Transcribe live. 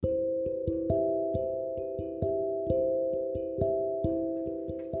Hey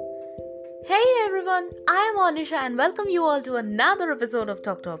everyone, I am Anisha and welcome you all to another episode of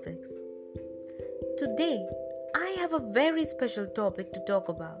Talk Topics. Today, I have a very special topic to talk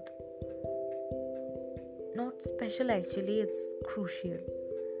about. Not special actually, it's crucial.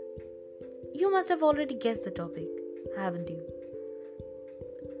 You must have already guessed the topic, haven't you?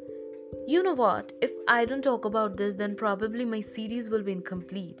 You know what? If I don't talk about this, then probably my series will be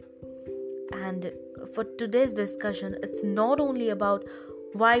incomplete. And for today's discussion, it's not only about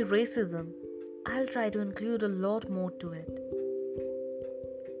why racism, I'll try to include a lot more to it.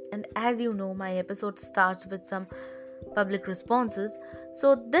 And as you know, my episode starts with some public responses.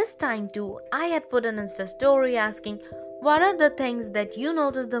 So this time too, I had put an Insta story asking, what are the things that you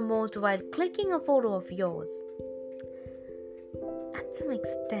notice the most while clicking a photo of yours? At some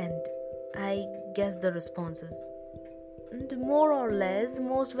extent, I guess the responses. And more or less,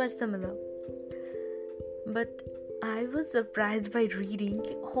 most were similar. But I was surprised by reading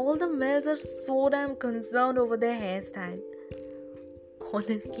all the males are so damn concerned over their hairstyle.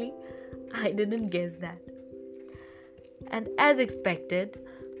 Honestly, I didn't guess that. And as expected,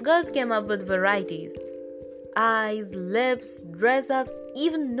 girls came up with varieties. Eyes, lips, dress-ups,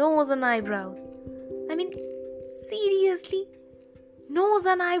 even nose and eyebrows. I mean, seriously? Nose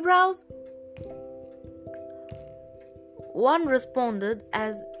and eyebrows? One responded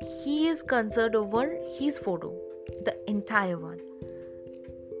as he is concerned over his photo. The entire one.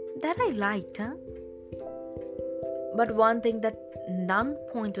 That I liked, huh? But one thing that none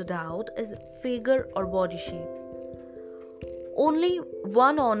pointed out is figure or body shape. Only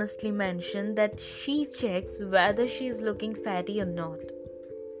one honestly mentioned that she checks whether she is looking fatty or not.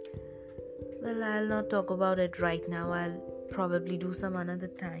 Well, I'll not talk about it right now. I'll probably do some another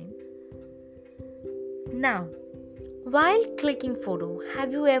time. Now, while clicking photo,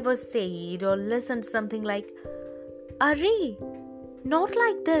 have you ever said or listened something like, Arey, not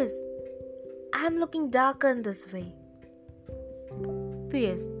like this. I'm looking darker in this way.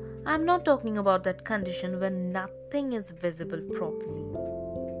 P.S. I'm not talking about that condition when nothing is visible properly.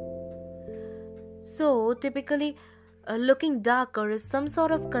 So, typically, looking darker is some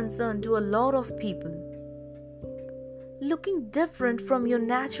sort of concern to a lot of people. Looking different from your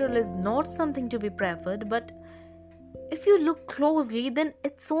natural is not something to be preferred, but if you look closely, then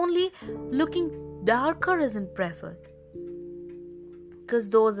it's only looking darker isn't preferred. Because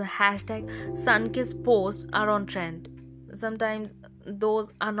those hashtag sun-kissed posts are on trend. Sometimes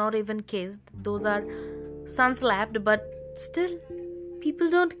those are not even kissed, those are sun-slapped, but still, people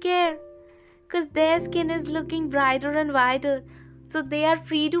don't care. Because their skin is looking brighter and whiter, so they are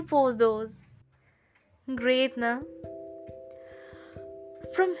free to post those. Great, na?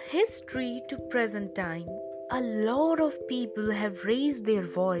 From history to present time, a lot of people have raised their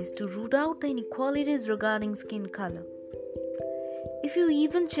voice to root out the inequalities regarding skin color. If you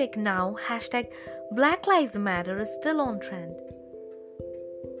even check now, hashtag Black Lives Matter is still on trend.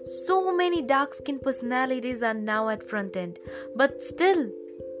 So many dark-skinned personalities are now at front end, but still,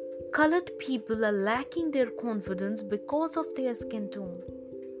 colored people are lacking their confidence because of their skin tone.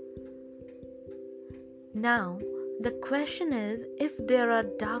 Now, the question is, if there are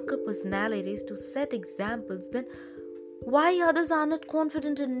darker personalities to set examples, then why others are not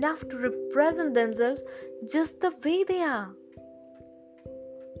confident enough to represent themselves just the way they are?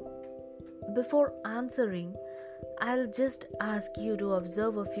 Before answering, I'll just ask you to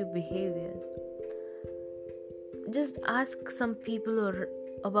observe a few behaviors. Just ask some people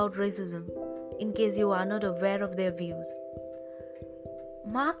about racism in case you are not aware of their views.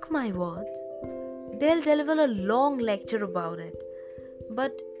 Mark my words, they'll deliver a long lecture about it.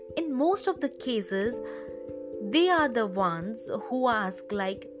 But in most of the cases, they are the ones who ask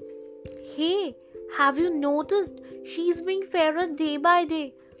like, hey, have you noticed she's being fairer day by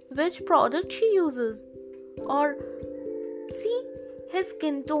day? Which product she uses? Or, see, his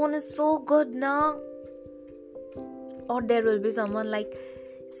skin tone is so good now. Or there will be someone like,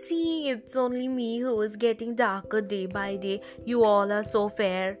 see, it's only me who is getting darker day by day. You all are so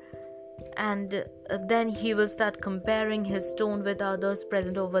fair. And then he will start comparing his tone with others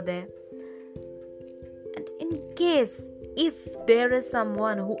present over there. And in case, if there is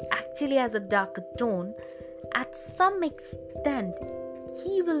someone who actually has a darker tone, at some extent,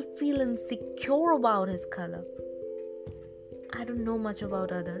 he will feel insecure about his color. I don't know much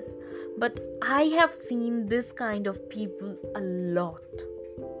about others, but I have seen this kind of people a lot.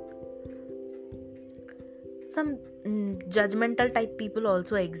 Some judgmental type people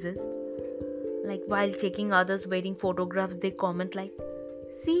also exist. Like while checking others' wedding photographs, they comment like,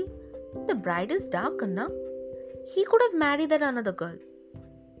 see, the bride is darker, na? He could have married that another girl.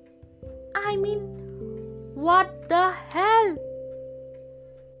 I mean, what the hell?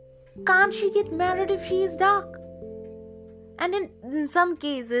 Can't she get married if she is dark? And in some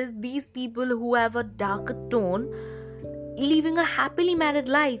cases, these people who have a darker tone living a happily married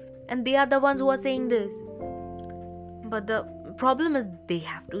life, and they are the ones who are saying this. But the problem is they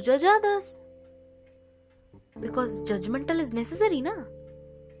have to judge others, because judgmental is necessary, na?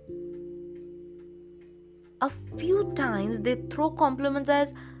 A few times they throw compliments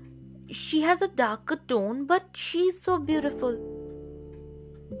as, she has a darker tone but she's so beautiful.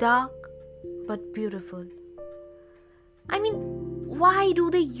 Dark but beautiful. I mean, why do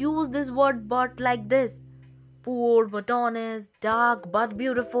they use this word but like this? Poor but honest, dark but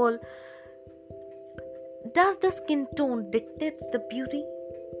beautiful. Does the skin tone dictates the beauty?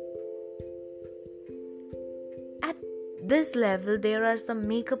 At this level, there are some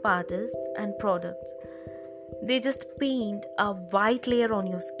makeup artists and products. They just paint a white layer on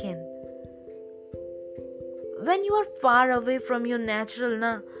your skin. When you are far away from your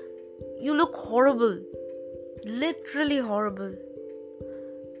natural, you look horrible. Literally horrible.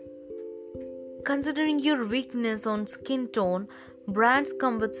 Considering your weakness on skin tone, brands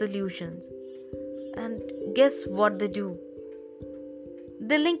come with solutions. And guess what they do?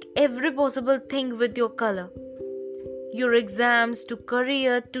 They link every possible thing with your color. Your exams to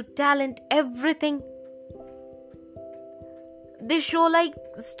career to talent, everything. They show like,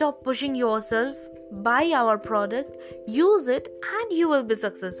 stop pushing yourself, buy our product, use it, and you will be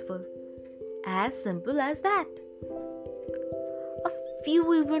successful. As simple as that. A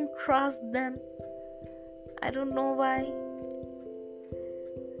few even trust them. I don't know why.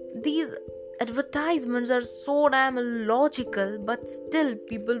 These advertisements are so damn illogical, but still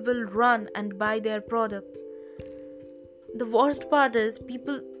people will run and buy their products. The worst part is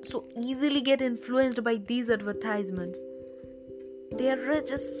people so easily get influenced by these advertisements. Their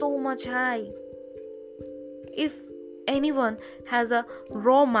reach is so much high. If anyone has a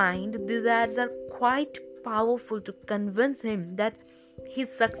raw mind, these ads are quite powerful to convince him that his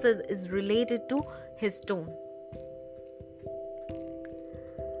success is related to his tone.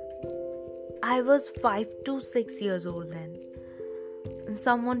 I was 5 to 6 years old then.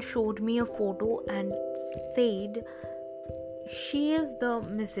 Someone showed me a photo and said, she is the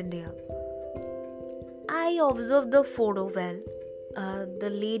Miss India. I observed the photo well. The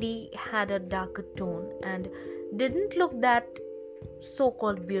lady had a darker tone and didn't look that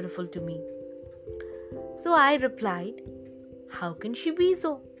so-called beautiful to me. So I replied, how can she be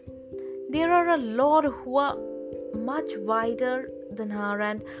so? There are a lot who are much whiter than her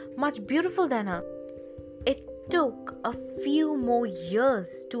and much beautiful than her. It took a few more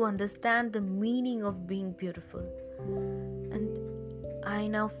years to understand the meaning of being beautiful. And I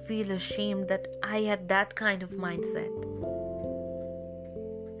now feel ashamed that I had that kind of mindset.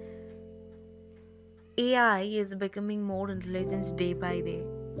 AI is becoming more intelligent day by day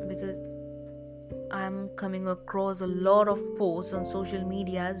because I'm coming across a lot of posts on social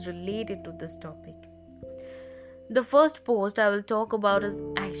media related to this topic. The first post I will talk about is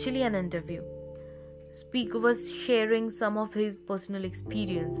actually an interview. Speaker was sharing some of his personal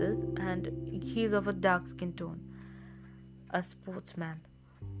experiences and he's of a dark skin tone, a sportsman.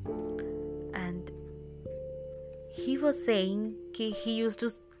 And he was saying he used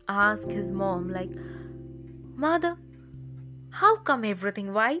to ask his mom like, Mother, how come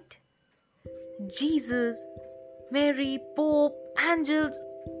everything white? Jesus, Mary, Pope, angels,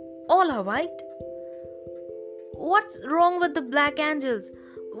 all are white. What's wrong with the black angels?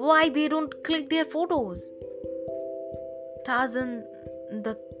 Why they don't click their photos? Tarzan,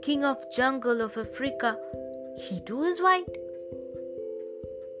 the king of jungle of Africa, he too is white.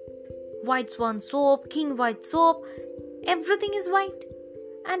 White Swan soap, King White soap, everything is white.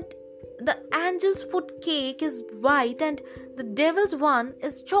 And the angel's foot cake is white and the devil's one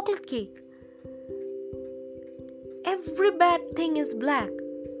is chocolate cake. Every bad thing is black.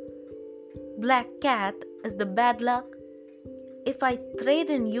 Black cat is the bad luck. If I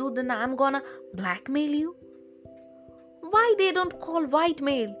threaten you, then I'm gonna blackmail you. Why they don't call white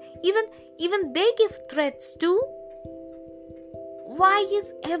male? Even they give threats too. Why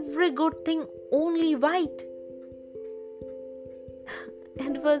is every good thing only white?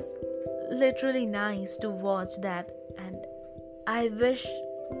 It was literally nice to watch that, and I wish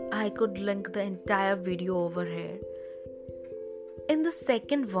I could link the entire video over here. In the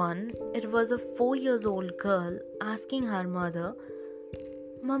second one, it was a 4-year-old girl asking her mother,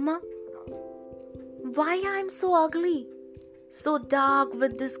 Mama, why I'm so ugly? So dark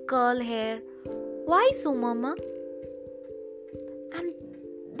with this curl hair. Why so, Mama? And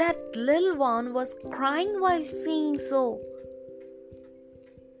that little one was crying while saying so.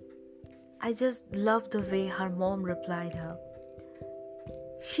 I just loved the way her mom replied her.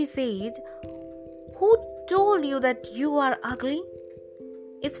 She said, "Who told you that you are ugly?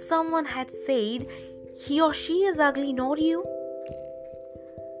 If someone had said he or she is ugly, not you,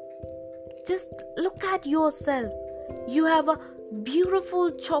 just look at yourself. You have a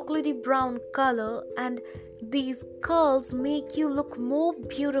beautiful chocolatey brown color, and these curls make you look more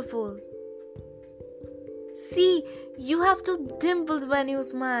beautiful. See, you have two dimples when you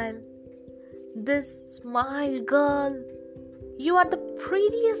smile. This smile, girl. You are the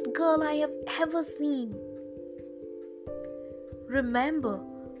prettiest girl I have ever seen. Remember,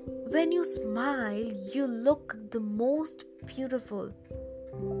 when you smile, you look the most beautiful."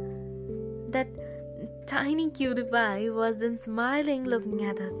 That tiny cutie pie wasn't smiling, looking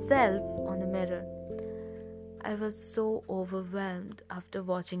at herself on the mirror. I was so overwhelmed after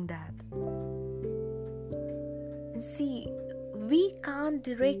watching that. See, we can't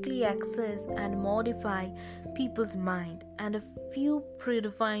directly access and modify people's mind and a few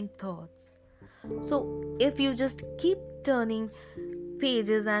predefined thoughts. So, if you just keep turning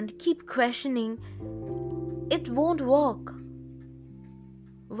pages and keep questioning, it won't work.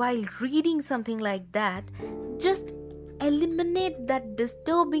 While reading something like that, just eliminate that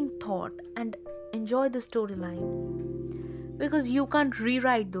disturbing thought and enjoy the storyline. Because you can't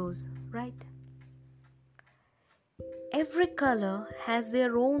rewrite those, right? Every color has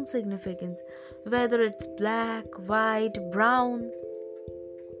their own significance, whether it's black, white, brown.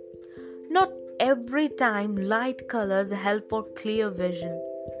 Not every time light colors help for clear vision.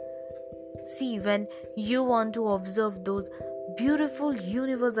 See, when you want to observe those beautiful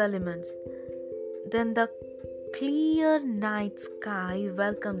universe elements, then the clear night sky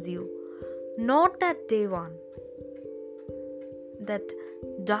welcomes you, not that day one. That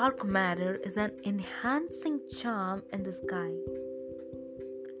dark matter is an enhancing charm in the sky.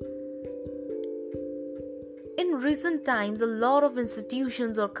 In recent times, a lot of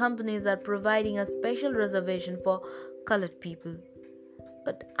institutions or companies are providing a special reservation for colored people.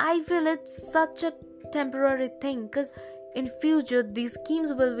 But I feel it's such a temporary thing, because in future these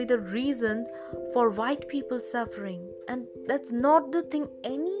schemes will be the reasons for white people suffering, and that's not the thing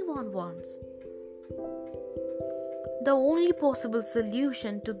anyone wants. The only possible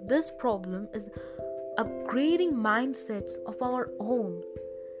solution to this problem is upgrading mindsets of our own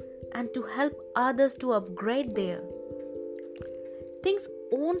and to help others to upgrade their. Things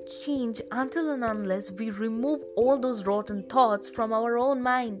won't change until and unless we remove all those rotten thoughts from our own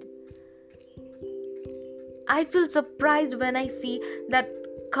mind. I feel surprised when I see that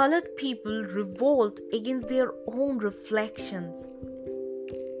colored people revolt against their own reflections.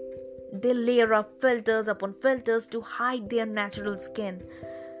 They layer up filters upon filters to hide their natural skin.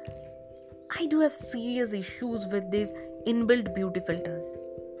 I do have serious issues with these inbuilt beauty filters.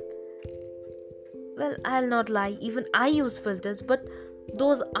 Well, I'll not lie, even I use filters, but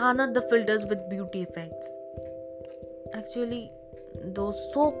those are not the filters with beauty effects. Actually,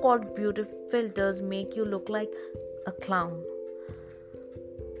 those so-called beauty filters make you look like a clown.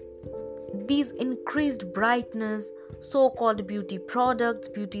 These increased brightness, so-called beauty products,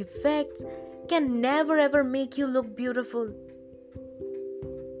 beauty effects can never ever make you look beautiful.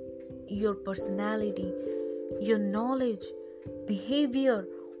 Your personality, your knowledge, behavior,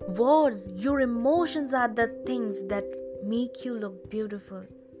 words, your emotions are the things that make you look beautiful.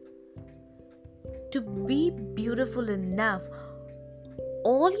 To be beautiful enough,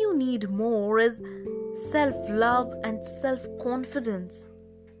 all you need more is self-love and self-confidence.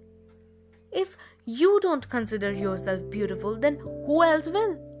 If you don't consider yourself beautiful, then who else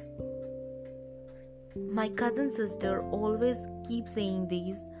will? My cousin sister always keeps saying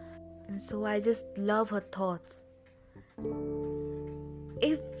these, and so I just love her thoughts.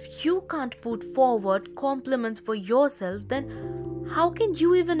 If you can't put forward compliments for yourself, then how can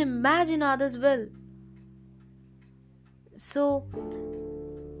you even imagine others will? So,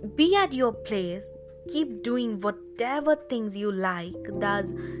 be at your place, keep doing whatever things you like,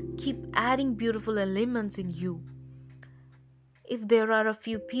 thus keep adding beautiful elements in you. If there are a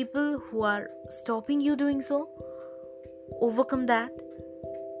few people who are stopping you doing so, overcome that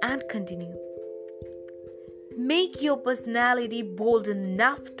and continue. Make your personality bold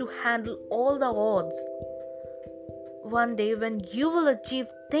enough to handle all the odds. One day when you will achieve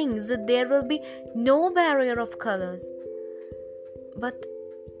things, there will be no barrier of colors. But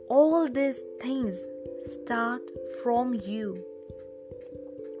all these things start from you.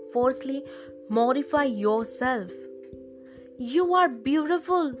 Firstly, modify yourself. You are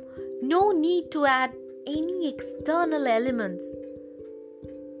beautiful. No need to add any external elements.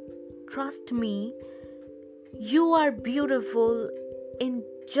 Trust me, you are beautiful in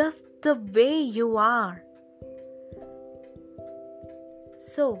just the way you are.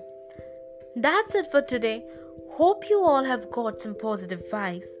 So, that's it for today. Hope you all have got some positive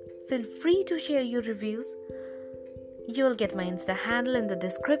vibes. Feel free to share your reviews. You'll get my Insta handle in the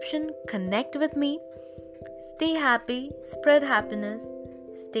description. Connect with me. Stay happy, spread happiness,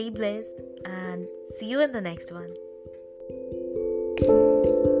 stay blessed, and see you in the next one.